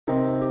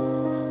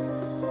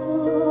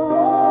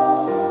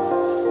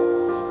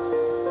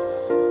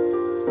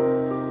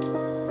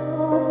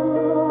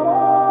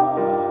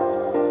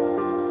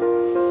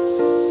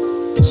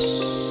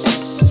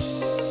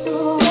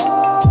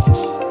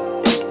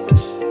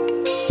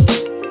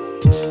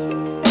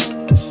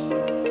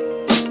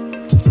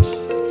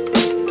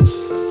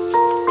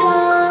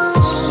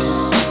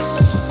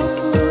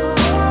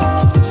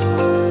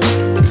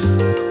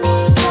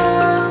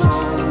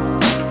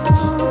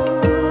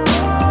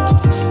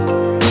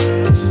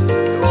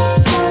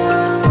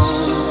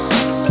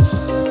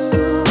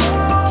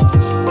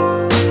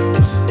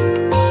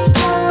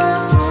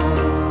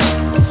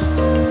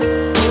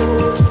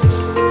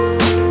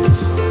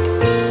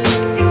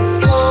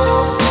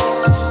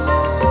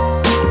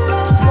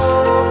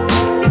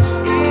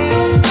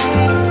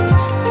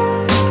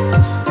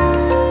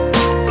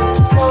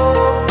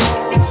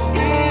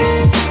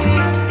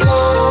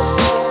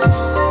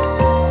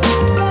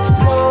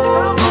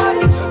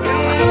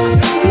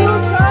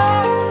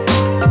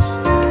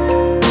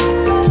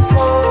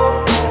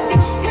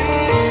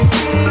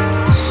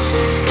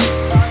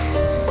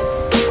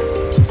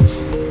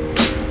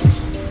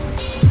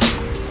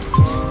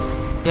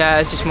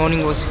exercise this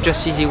morning was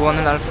just easy,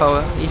 1.5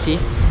 hours, easy.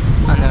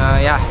 And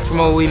yeah,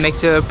 tomorrow we make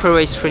the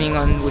pre-race training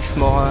on with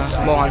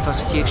more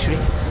intensity actually.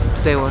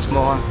 Today was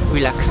more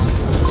relaxed.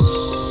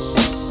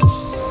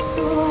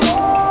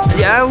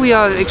 Yeah, we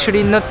are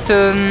actually not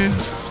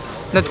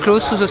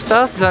close to the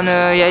start, and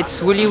yeah,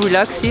 it's really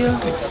relaxed here.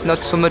 It's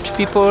not so much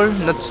people,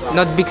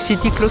 not big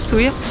city close to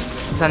here.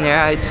 And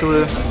yeah, it's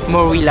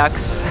more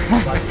relaxed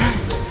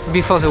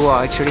before the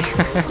war actually.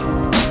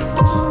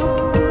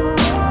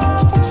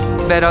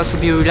 Better to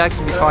be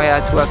relaxed before I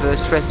had to have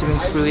stress during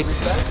 3 weeks.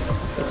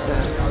 It's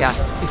yeah,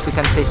 if we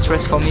can say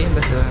stress for me,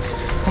 but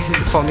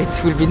for me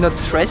it will be not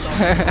stress.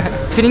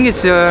 Feeling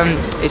is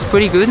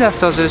pretty good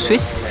after the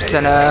Swiss.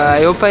 Then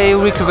I hope I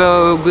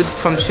recover good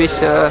from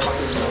Swiss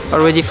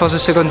already for the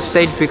second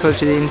stage,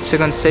 because in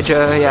second stage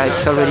yeah,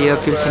 it's already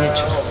uphill finish.